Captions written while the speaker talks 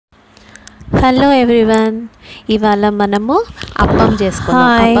Hello everyone, ఇవాళ మనము అప్పం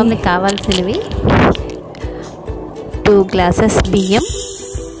చేసుకుందాం. అప్పంకి కావాల్సినవి 2 గ్లాసెస్ బియ్యం,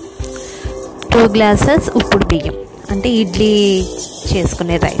 2 గ్లాసెస్ ఉప్పుడు బియ్యం, అంటే ఇడ్లీ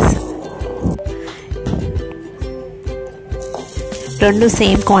చేసుకునే రైస్. 2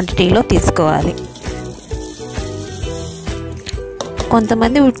 సేమ్ క్వాంటిటీలో తీసుకోవాలి.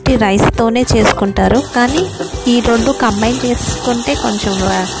 కొంతమంది ఉట్టి రైస్తోనే చేసుకుంటారు, కానీ ఈ 2 కంబైన్ చేసుకుంటే కొంచెం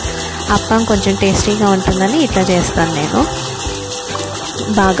అప్పం కొంచెం టేస్టీగా ఉంటుందని ఇట్లా చేస్తాను నేను.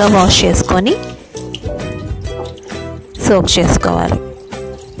 బాగా వాష్ చేసుకొని సోక్ చేసుకోవాలి.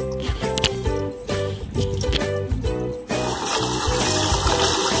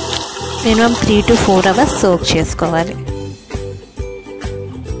 మినిమం 3 to 4 అవర్స్ సోక్ చేసుకోవాలి.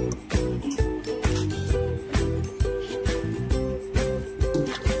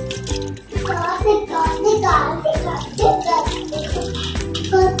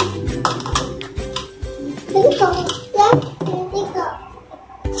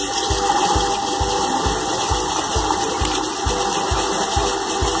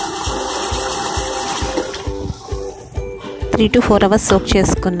 త్రీ టు 4 అవర్స్ సోక్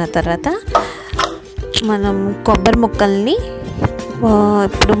చేసుకున్న తర్వాత మనం కొబ్బరి ముక్కల్ని,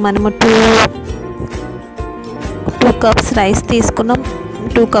 ఇప్పుడు మనము 2 కప్స్ రైస్ తీసుకున్నాం,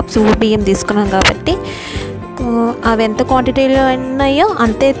 2 కప్స్ బియ్యం తీసుకున్నాం కాబట్టి అవి ఎంత క్వాంటిటీలో ఉన్నాయో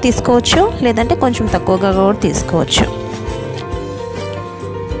అంతే తీసుకోవచ్చు, లేదంటే కొంచెం తక్కువగా కూడా తీసుకోవచ్చు.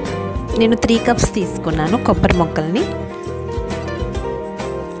 నేను 3 కప్స్ తీసుకున్నాను కొబ్బరి ముక్కల్ని.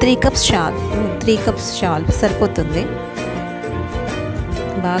 3 కప్స్ చాలు సరిపోతుంది.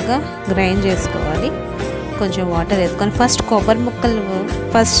 బాగా గ్రైండ్ చేసుకోవాలి. కొంచెం వాటర్ వేసుకొని కొబ్బరి ముక్కలు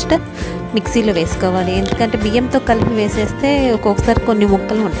మిక్సీలో వేసుకోవాలి. ఎందుకంటే బియ్యంతో కలిపి వేసేస్తే ఒక్కొక్కసారి కొన్ని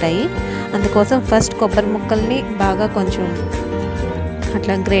ముక్కలు ఉంటాయి. అందుకోసం కొబ్బరి ముక్కల్ని బాగా కొంచెం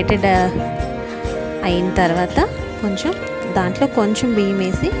అట్లా గ్రేటెడ్ అయిన తర్వాత దాంట్లో కొంచెం బియ్యం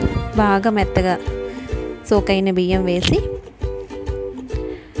వేసి, బాగా మెత్తగా సోక్ అయిన బియ్యం వేసి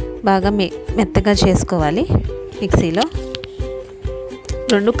బాగా మెత్తగా చేసుకోవాలి. మిక్సీలో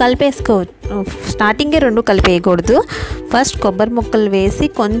 2 కలిపేసుకోవచ్చు. స్టార్టింగే 2 కలిపేయకూడదు. కొబ్బరి ముక్కలు వేసి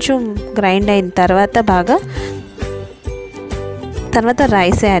కొంచెం గ్రైండ్ అయిన తర్వాత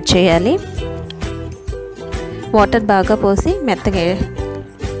రైస్ యాడ్ చేయాలి. వాటర్ బాగా పోసి మెత్తగా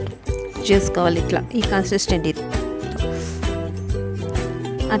చేసుకోవాలి. ఇట్లా ఈ కన్సిస్టెంట్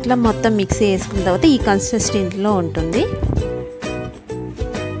అట్లా మొత్తం మిక్సీ వేసుకున్న తర్వాత ఈ కన్సిస్టెంట్లో ఉంటుంది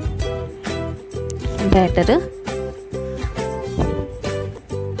బ్యాటర్.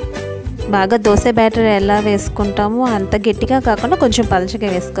 బాగా దోశ బ్యాటర్ ఎలా వేసుకుంటామో అంత గట్టిగా కాకుండా కొంచెం పలచగా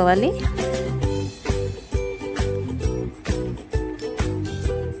వేసుకోవాలి.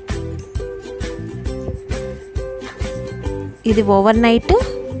 ఇది ఓవర్ నైట్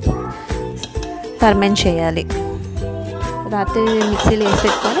ఫర్మెంట్ చేయాలి. రాత్రి మిక్సీలో వేసి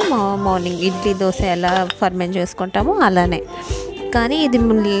పెట్టుకొని మార్నింగ్ ఇడ్లీ దోశ ఎలా ఫర్మెంట్ చేసుకుంటామో అలానే, కానీ ఇది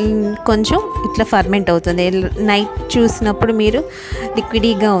కొంచెం ఇట్లా ఫర్మెంట్ అవుతుంది. నైట్ చూసినప్పుడు మీరు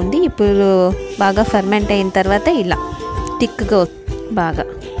లిక్విడీగా ఉంది, ఇప్పుడు బాగా ఫర్మెంట్ అయిన తర్వాత ఇలా థిక్గా బాగా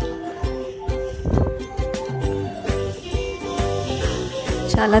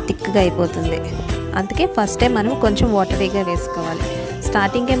చాలా థిక్గా అయిపోతుంది. అందుకే ఫస్ట్ టైం మనం కొంచెం వాటరీగా వేసుకోవాలి.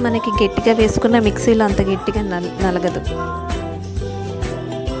 స్టార్టింగే మనకి గట్టిగా వేసుకున్న మిక్సీలో అంత గట్టిగా నలగదు.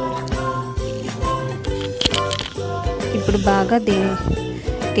 ఇప్పుడు బాగా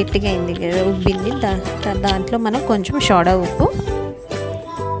గట్టిగా అయింది కదా, ఉబ్బింది. దాంట్లో మనం కొంచెం సోడా ఉప్పు,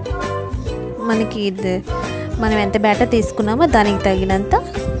 మనం ఎంత బ్యాటర్ తీసుకున్నామో దానికి తగినంత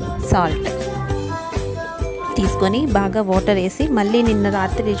సాల్ట్ తీసుకొని బాగా వాటర్ వేసి మళ్ళీ నిన్న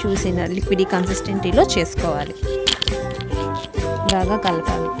రాత్రి చూసిన లిక్విడ్ కన్సిస్టెన్సీలో చేసుకోవాలి. బాగా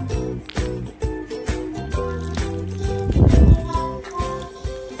కలపాలి.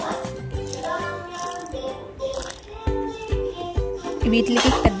 వీటికి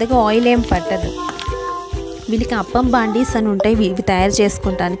పెద్దగా ఆయిల్ ఏం పట్టదు. వీటికి అప్పం బాండీస్ అని ఉంటాయి, ఇవి తయారు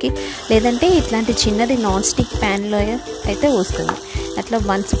చేసుకుంటానికి. లేదంటే ఇట్లాంటి చిన్నది నాన్ స్టిక్ ప్యాన్లో అయితే వస్తుంది. అట్లా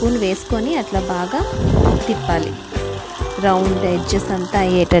 1 స్పూన్ వేసుకొని అట్లా బాగా తిప్పాలి, రౌండ్ ఎడ్జెస్ అంతా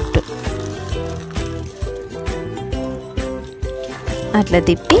అయ్యేటట్టు. అట్లా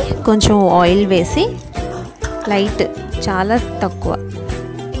తిప్పి కొంచెం ఆయిల్ వేసి లైట్, చాలా తక్కువ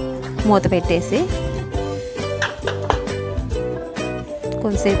మూత పెట్టేసి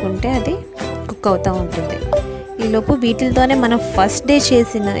కొంతసేపు ఉంటే అది కుక్ అవుతూ ఉంటుంది. ఈలోపు వీటితోనే మనం ఫస్ట్ డే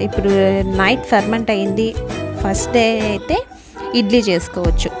చేసిన, ఇప్పుడు నైట్ ఫర్మెంట్ అయింది, ఫస్ట్ డే అయితే ఇడ్లీ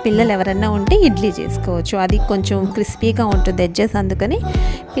చేసుకోవచ్చు. పిల్లలు ఎవరైనా ఉంటే ఇడ్లీ చేసుకోవచ్చు. అది కొంచెం క్రిస్పీగా ఉంటుంది ఎడ్జెస్, అందుకని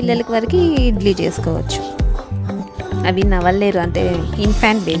పిల్లలకి వరకు ఇడ్లీ చేసుకోవచ్చు. అవి నవ్వలేరు, అంటే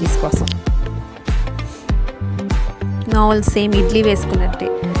ఇన్ఫాంట్ బేబీస్ కోసం. మామూలు సేమ్ ఇడ్లీ వేసుకున్నట్టే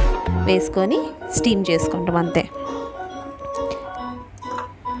వేసుకొని స్టీమ్ చేసుకుంటాం అంతే.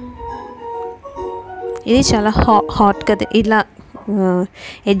 ఇది చాలా హాట్గా ఇలా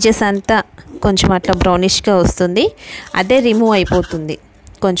ఎడ్జెస్ అంతా కొంచెం అట్లా బ్రౌనిష్గా వస్తుంది. అదే రిమూవ్ అయిపోతుంది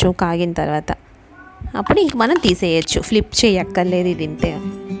కొంచెం కాగిన తర్వాత. అప్పుడు ఇంక మనం తీసేయచ్చు, ఫ్లిప్ చేయక్కర్లేదు. ఇది తింటే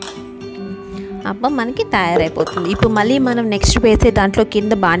అప్పం మనకి తయారైపోతుంది. ఇప్పుడు మళ్ళీ మనం నెక్స్ట్ వేసే దాంట్లో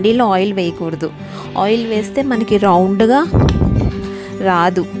కింద బాండీలో ఆయిల్ వేయకూడదు. ఆయిల్ వేస్తే మనకి రౌండ్గా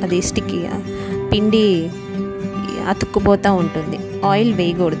రాదు, అది స్టిక్కీ పిండి అతుక్కుపోతూ ఉంటుంది. ఆయిల్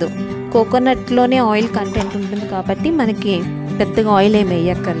వేయకూడదు. కోకోనట్లోనే ఆయిల్ కంటెంట్ ఉంటుంది కాబట్టి మనకి పెద్దగా ఆయిల్ ఏమి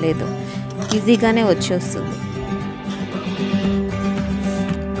వేయక్కర్లేదు, ఈజీగానే వచ్చేస్తుంది.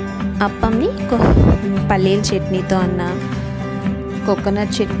 అప్పంని పల్లీల చట్నీతో అన్నా,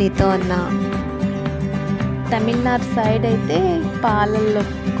 కోకోనట్ చట్నీతో అన్నా, తమిళనాడు సైడ్ అయితే పాలల్లో,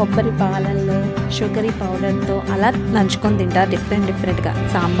 కొబ్బరి పాలల్లో షుగరీ పౌడర్తో అలా నంచుకొని తింటారు డిఫరెంట్గా.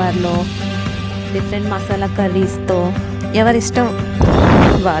 సాంబార్లో డిఫరెంట్ మసాలా కర్రీస్తో, ఎవరిష్టం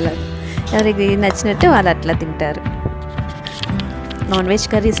వాళ్ళు, ఎవరికి నచ్చినట్టు వాళ్ళు అట్లా తింటారు. నాన్ వెజ్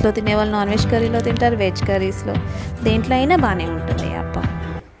కర్రీస్లో తినేవాళ్ళు నాన్ వెజ్ కర్రీలో తింటారు, వెజ్ కర్రీస్లో దేంట్లో అయినా బాగానే ఉంటుంది అప్పం.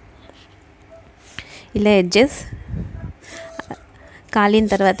 ఇలా ఎడ్జెస్ కాలిన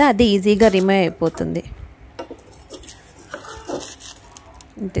తర్వాత అది ఈజీగా రిమూవ్ అయిపోతుంది.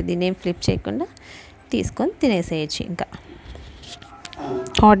 అంటే దీన్ని ఏం ఫ్లిప్ చేయకుండా తీసుకొని తినేసేయచ్చు. ఇంకా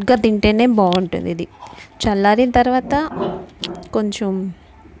హాట్గా తింటేనే బాగుంటుంది. ఇది చల్లారిన తర్వాత కొంచెం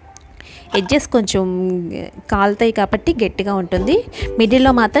ఎడ్జెస్ కొంచెం కాలుతాయి కాబట్టి గట్టిగా ఉంటుంది,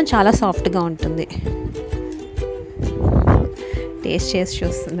 మిడిల్లో మాత్రం చాలా సాఫ్ట్గా ఉంటుంది. టేస్ట్ చేసి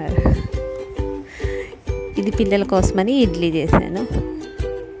చూస్తున్నారు. ఇది పిల్లల కోసమని ఇడ్లీ చేశాను.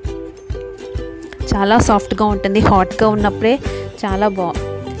 చాలా సాఫ్ట్గా ఉంటుంది. హాట్గా ఉన్నప్పుడే చాలా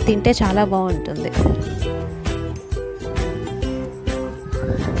తింటే చాలా బాగుంటుంది.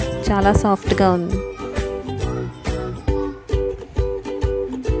 చాలా సాఫ్ట్గా ఉంది,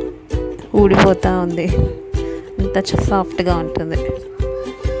 ఊడిపోతూ ఉంది, అంత సాఫ్ట్గా ఉంటుంది.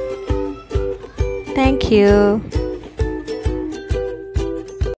 Thank you.